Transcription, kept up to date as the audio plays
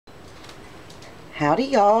Howdy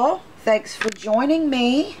y'all, thanks for joining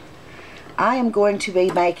me. I am going to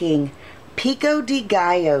be making Pico de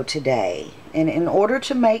Gallo today, and in order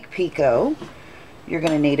to make pico you're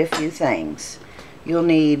going to need a few things. You'll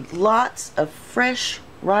need lots of fresh,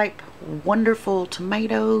 ripe, wonderful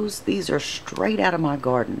tomatoes. These are straight out of my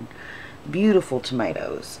garden. Beautiful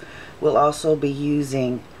tomatoes. We'll also be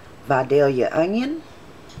using Vidalia onion,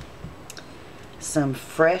 some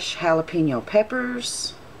fresh jalapeno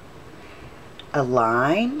peppers, a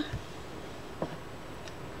lime,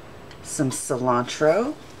 some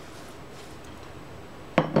cilantro,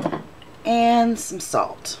 and some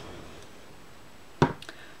salt.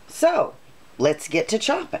 So let's get to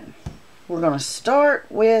chopping. We're going to start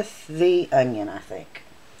with the onion, I think.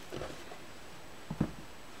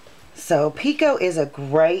 So pico is a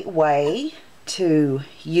great way to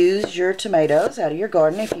use your tomatoes out of your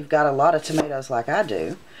garden. If you've got a lot of tomatoes like I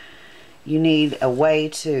do, you need a way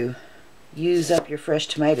to use up your fresh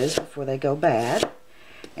tomatoes before they go bad.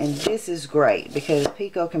 And this is great because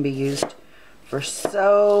pico can be used for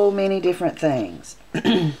so many different things.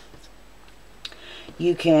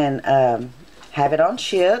 You can have it on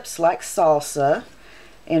chips like salsa.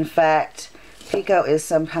 In fact, pico is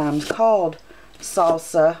sometimes called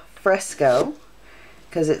salsa fresco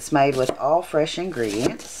because it's made with all fresh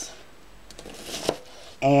ingredients.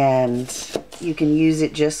 And you can use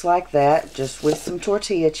it just like that, just with some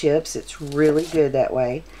tortilla chips. It's really good that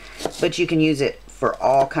way. But you can use it for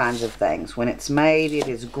all kinds of things. When it's made, it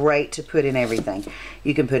is great to put in everything.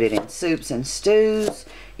 You can put it in soups and stews.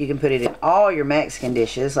 You can put it in all your Mexican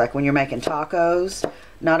dishes, like when you're making tacos.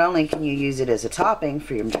 Not only can you use it as a topping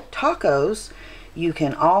for your tacos, you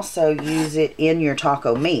can also use it in your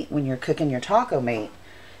taco meat. When you're cooking your taco meat,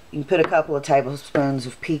 you can put a couple of tablespoons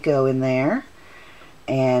of pico in there,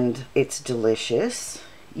 and it's delicious.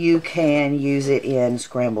 You can use it in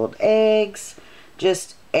scrambled eggs,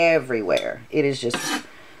 just everywhere. It is just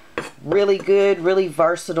really good, really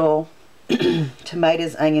versatile.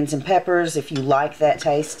 Tomatoes, onions, and peppers. If you like that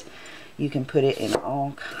taste, you can put it in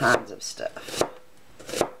all kinds of stuff.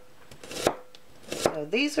 So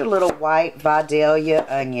these are little white Vidalia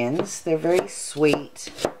onions. They're very sweet.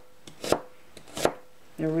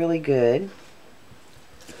 They're really good.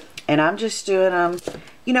 And I'm just doing them,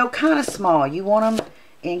 you know, kind of small. You want them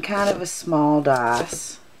in kind of a small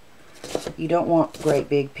dice. You don't want great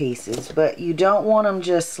big pieces, but you don't want them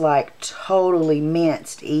just like totally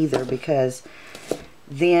minced either, because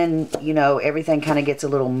then, you know, everything kind of gets a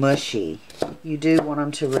little mushy. You do want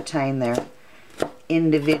them to retain their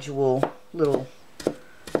individual little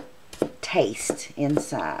taste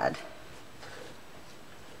inside.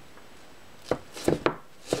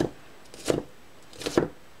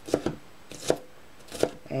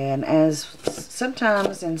 And as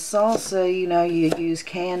sometimes in salsa, you know, you use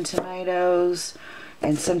canned tomatoes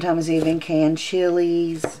and sometimes even canned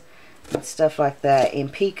chilies and stuff like that. In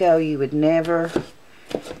pico, you would never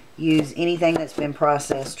use anything that's been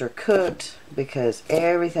processed or cooked, because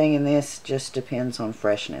everything in this just depends on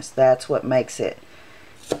freshness. That's what makes it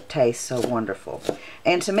taste so wonderful.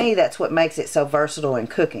 And to me, that's what makes it so versatile in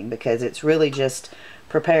cooking, because it's really just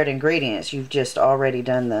prepared ingredients. You've just already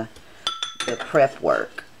done the prep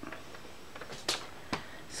work.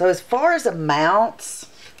 So as far as amounts,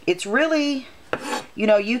 it's really, you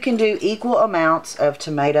know, you can do equal amounts of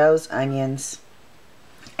tomatoes, onions,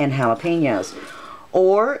 and jalapenos.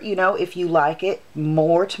 Or, you know, if you like it,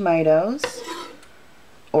 more tomatoes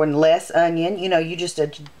or less onion, you know, you just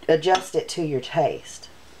adjust it to your taste.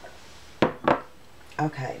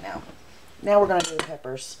 Okay, now we're going to do the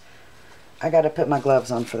peppers. I got to put my gloves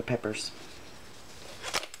on for the peppers.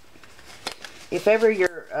 If ever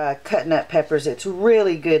you're cutting up peppers, it's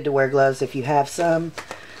really good to wear gloves if you have some.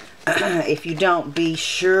 If you don't, be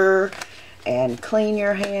sure and clean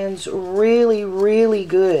your hands really, really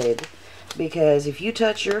good, because if you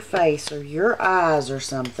touch your face or your eyes or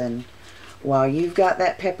something while you've got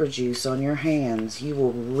that pepper juice on your hands, you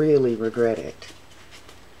will really regret it.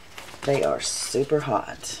 They are super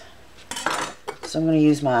hot. So I'm going to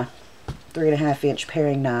use my 3.5 inch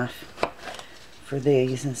paring knife for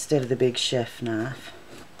these instead of the big chef knife.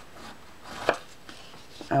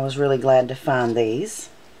 I was really glad to find these.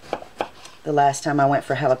 The last time I went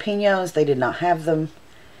for jalapenos, they did not have them.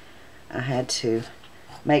 I had to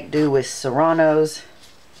make do with serranos,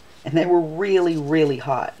 and they were really, really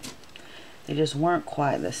hot. They just weren't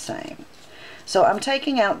quite the same. So I'm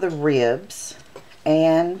taking out the ribs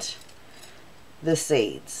and the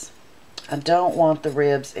seeds. I don't want the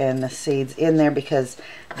ribs and the seeds in there because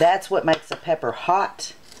that's what makes a pepper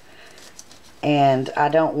hot, and I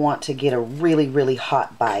don't want to get a really, really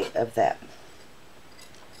hot bite of that.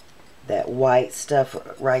 that white stuff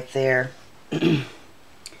right there.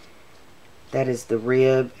 That is the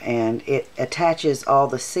rib, and it attaches all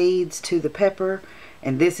the seeds to the pepper,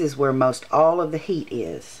 and this is where most all of the heat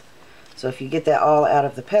is. So if you get that all out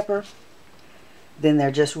of the pepper, then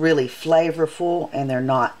they're just really flavorful, and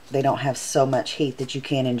they don't have so much heat that you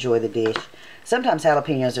can't enjoy the dish. Sometimes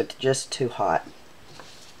jalapenos are just too hot.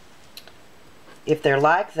 If they're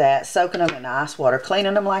like that, soaking them in ice water,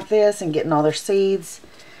 cleaning them like this and getting all their seeds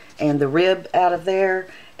and the rib out of there,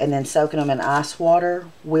 and then soaking them in ice water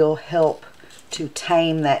will help to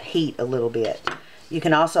tame that heat a little bit. You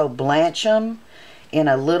can also blanch them in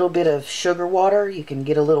a little bit of sugar water. You can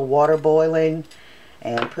get a little water boiling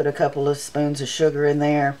and put a couple of spoons of sugar in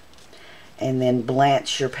there, and then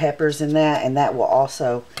blanch your peppers in that, and that will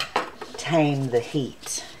also tame the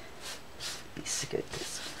heat. Let me scoot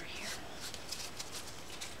this over here.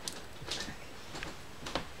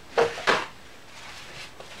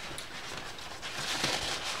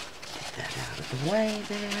 Get that out of the way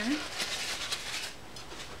there.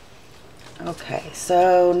 Okay,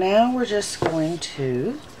 so now we're just going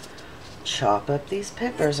to chop up these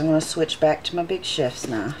peppers. I'm going to switch back to my big chef's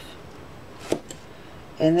knife.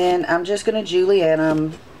 And then I'm just going to julienne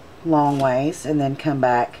them long ways and then come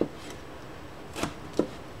back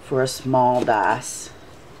for a small dice.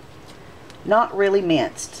 Not really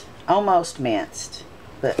minced, almost minced,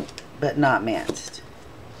 but not minced.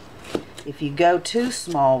 If you go too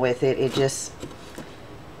small with it,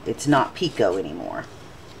 it's not pico anymore.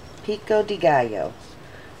 Pico de Gallo.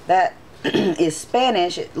 That is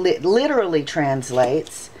Spanish. It literally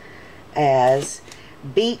translates as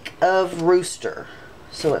beak of rooster.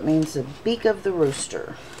 So it means the beak of the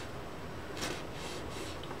rooster.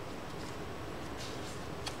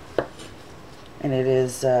 And it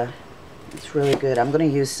is, it's really good. I'm going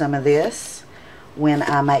to use some of this when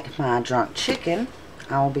I make my drunk chicken.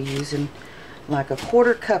 I'll be using like a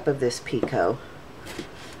 1/4 cup of this pico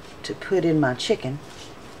to put in my chicken,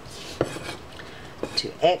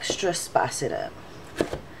 to extra spice it up.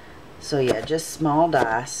 So yeah, just small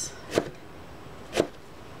dice.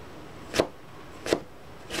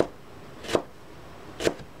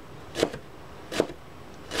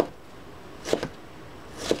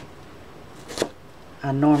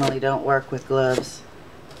 I normally don't work with gloves.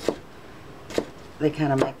 They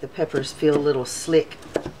kind of make the peppers feel a little slick.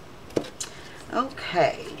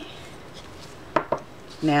 Okay.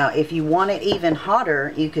 Now, if you want it even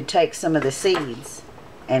hotter, you could take some of the seeds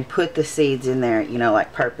and put the seeds in there, you know,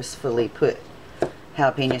 like purposefully put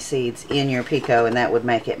jalapeno seeds in your pico, and that would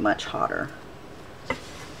make it much hotter.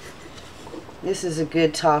 This is a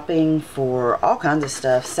good topping for all kinds of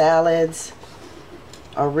stuff. Salads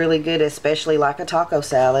are really good, especially like a taco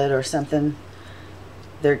salad or something.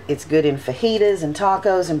 It's good in fajitas and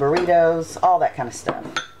tacos and burritos, all that kind of stuff.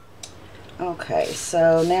 Okay,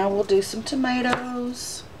 so now we'll do some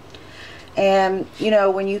tomatoes. And, you know,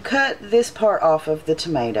 when you cut this part off of the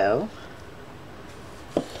tomato,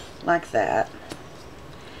 like that,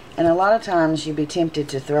 and a lot of times you'd be tempted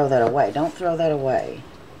to throw that away. Don't throw that away.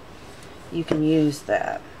 You can use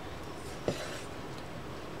that.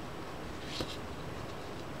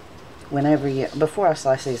 Before I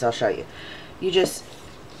slice these, I'll show you. You just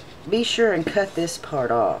be sure and cut this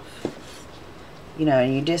part off. You know,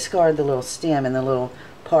 and you discard the little stem, and the little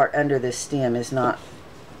part under the stem is not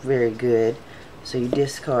very good, so you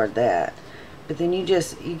discard that. But then you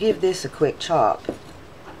give this a quick chop.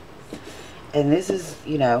 And this is,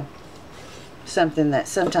 you know, something that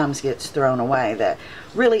sometimes gets thrown away that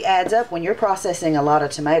really adds up when you're processing a lot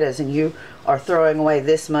of tomatoes and you are throwing away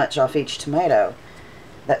this much off each tomato.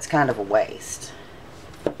 That's kind of a waste.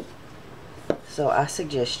 So I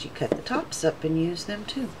suggest you cut the tops up and use them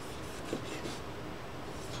too.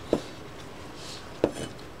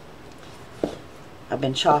 I've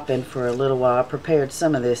been chopping for a little while. I prepared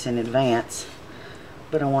some of this in advance,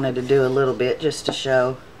 but I wanted to do a little bit just to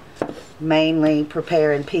show. Mainly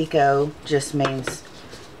preparing pico just means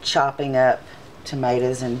chopping up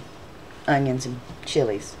tomatoes and onions and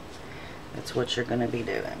chilies. That's what you're going to be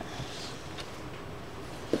doing.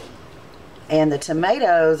 And the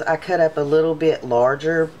tomatoes I cut up a little bit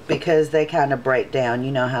larger because they kind of break down.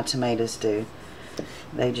 You know how tomatoes do.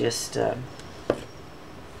 They just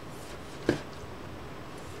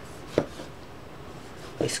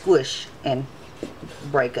they squish and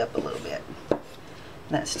break up a little bit.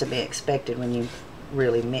 That's to be expected when you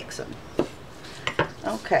really mix them.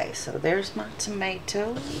 Okay, so there's my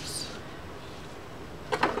tomatoes.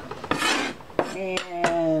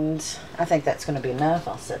 And I think that's going to be enough.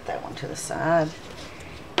 I'll set that one to the side.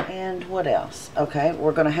 And what else? Okay,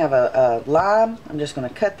 we're going to have a lime. I'm just going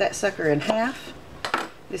to cut that sucker in half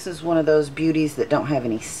This is one of those beauties that don't have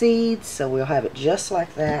any seeds, so we'll have it just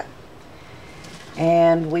like that.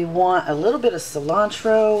 And we want a little bit of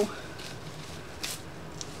cilantro.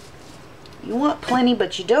 You want plenty,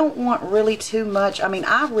 but you don't want really too much. I mean,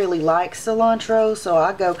 I really like cilantro, so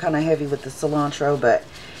I go kind of heavy with the cilantro, but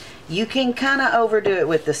you can kind of overdo it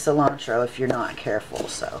with the cilantro if you're not careful.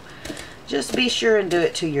 So just be sure and do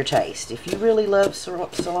it to your taste. If you really love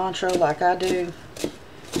cilantro like I do,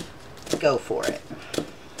 go for it.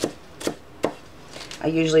 I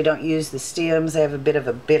usually don't use the stems. They have a bit of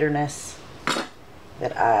a bitterness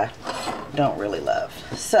that I don't really love.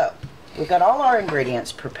 So we've got all our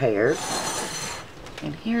ingredients prepared.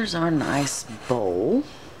 And here's our nice bowl.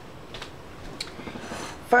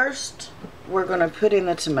 First, we're going to put in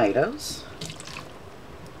the tomatoes.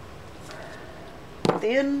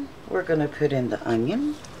 Then we're going to put in the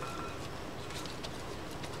onion.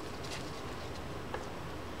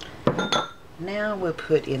 Now we'll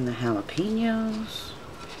put in the jalapenos.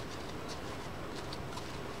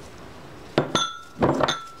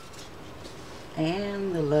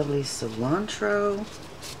 And the lovely cilantro.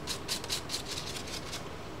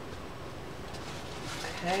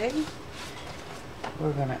 Okay.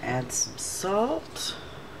 We're going to add some salt.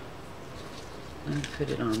 And put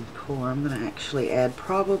it on pour. I'm going to actually add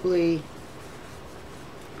probably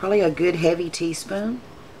a good heavy teaspoon.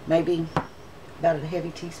 Maybe about a heavy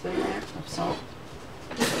teaspoon there of salt.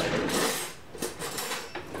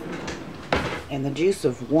 And the juice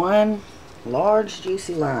of one large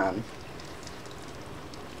juicy lime.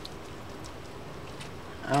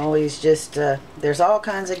 I always just, there's all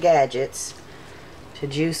kinds of gadgets to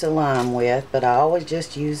juice a lime with, but I always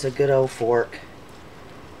just use a good old fork.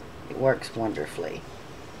 It works wonderfully.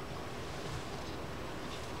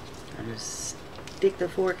 I just stick the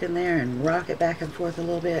fork in there and rock it back and forth a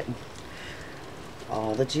little bit, and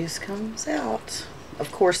all the juice comes out.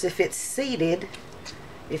 Of course, if it's seeded,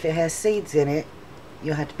 if it has seeds in it,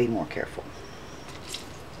 you'll have to be more careful.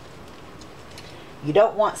 You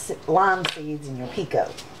don't want lime seeds in your pico.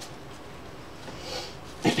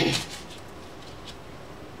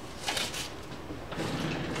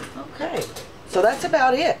 Okay, so that's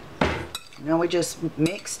about it. Now we just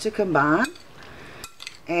mix to combine,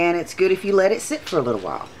 and it's good if you let it sit for a little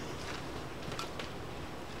while.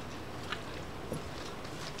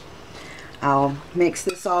 I'll mix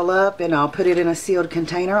this all up and I'll put it in a sealed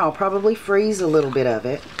container. I'll probably freeze a little bit of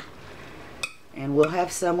it, and we'll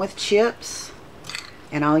have some with chips,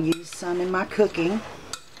 and I'll use some in my cooking.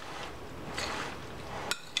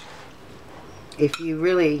 If you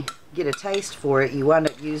really get a taste for it, you wind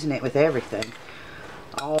up using it with everything.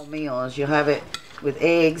 All meals. You'll have it with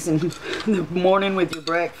eggs in the morning with your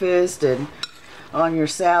breakfast, and on your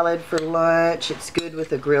salad for lunch. It's good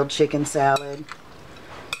with a grilled chicken salad.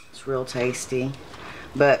 It's real tasty.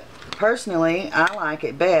 But personally, I like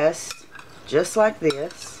it best just like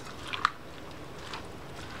this.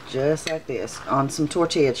 Just like this. On some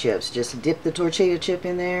tortilla chips. Just dip the tortilla chip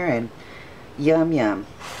in there and yum yum.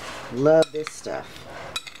 Love this stuff.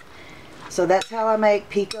 So that's how I make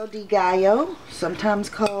Pico de Gallo, sometimes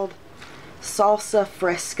called salsa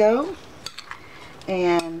fresco.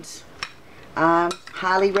 And I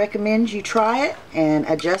highly recommend you try it and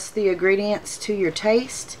adjust the ingredients to your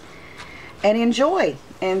taste and enjoy.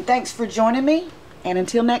 And thanks for joining me. And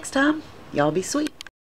until next time, y'all be sweet.